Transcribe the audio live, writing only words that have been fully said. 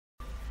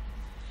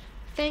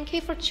Thank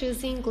you for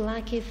choosing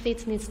GULAKI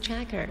Fitness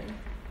Tracker.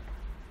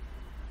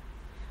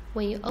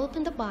 When you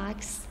open the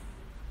box,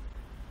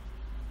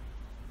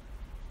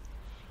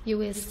 you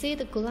will see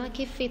the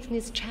GULAKI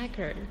Fitness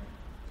Tracker.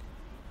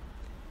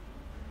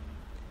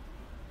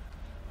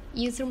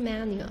 User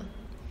manual.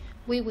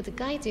 We would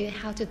guide you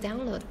how to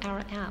download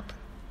our app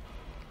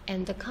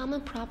and the common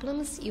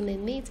problems you may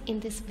meet in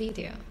this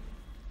video.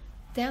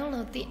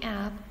 Download the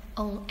app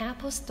on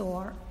Apple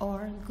Store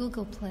or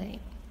Google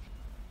Play.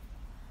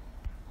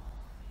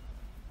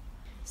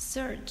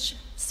 Search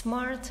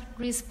Smart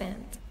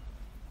Wristband.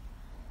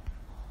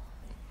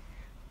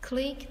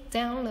 Click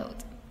Download.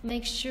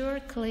 Make sure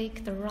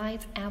click the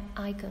right app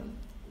icon.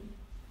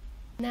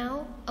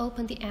 Now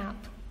open the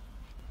app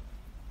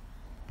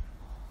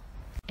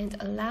and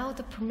allow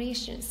the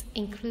permissions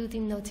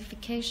including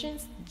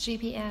notifications,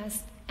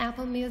 GPS,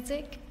 Apple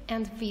Music,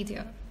 and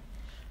video.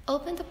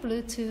 Open the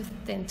Bluetooth,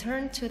 then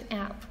turn to the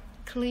app.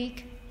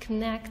 Click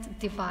Connect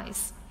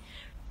Device.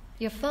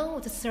 Your phone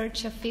would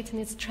search a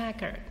fitness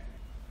tracker.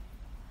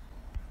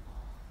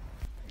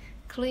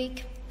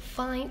 Click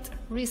Find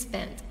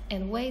Wristband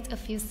and wait a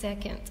few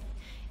seconds.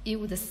 You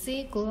would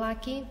see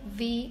GULAKI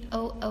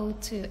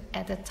V002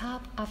 at the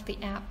top of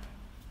the app.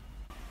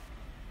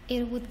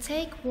 It would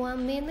take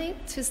 1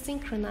 minute to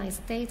synchronize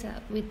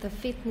data with the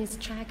fitness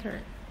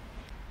tracker.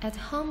 At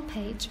home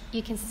page,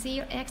 you can see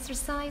your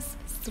exercise,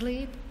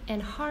 sleep,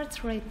 and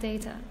heart rate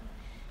data.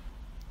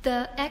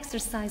 The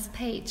exercise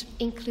page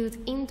includes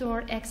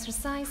indoor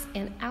exercise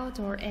and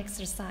outdoor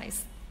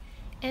exercise.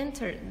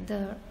 Enter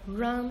the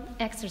run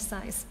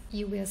exercise.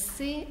 You will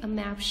see a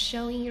map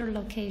showing your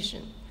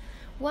location.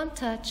 One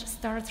touch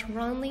starts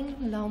running,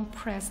 long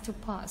press to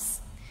pause.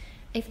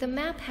 If the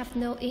map has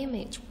no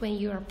image when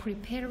you are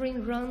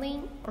preparing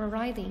running or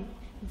riding,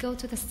 go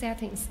to the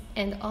settings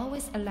and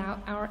always allow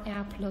our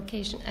app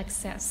location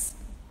access.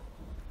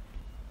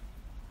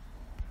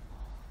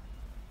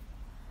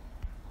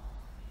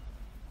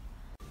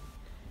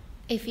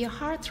 If your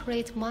heart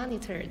rate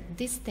monitor,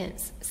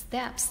 distance,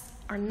 steps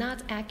are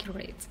not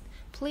accurate,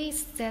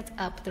 please set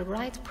up the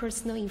right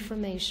personal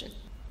information.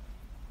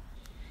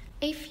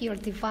 If your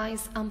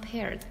device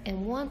unpaired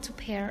and want to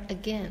pair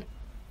again,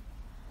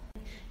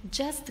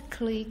 just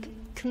click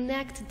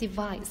Connect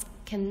Device.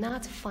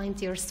 Cannot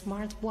find your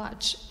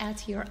smartwatch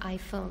at your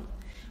iPhone.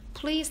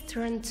 Please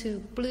turn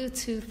to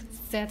Bluetooth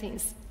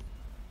settings.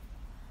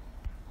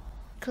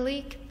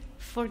 Click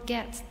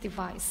Forget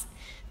Device.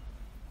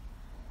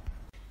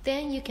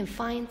 Then you can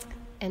find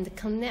and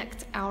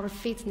connect our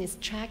fitness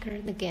tracker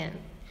again.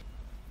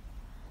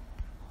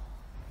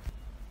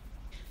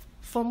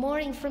 For more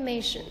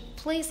information,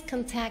 please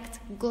contact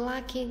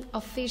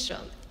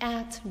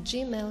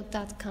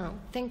gulakiofficial@gmail.com.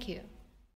 Thank you.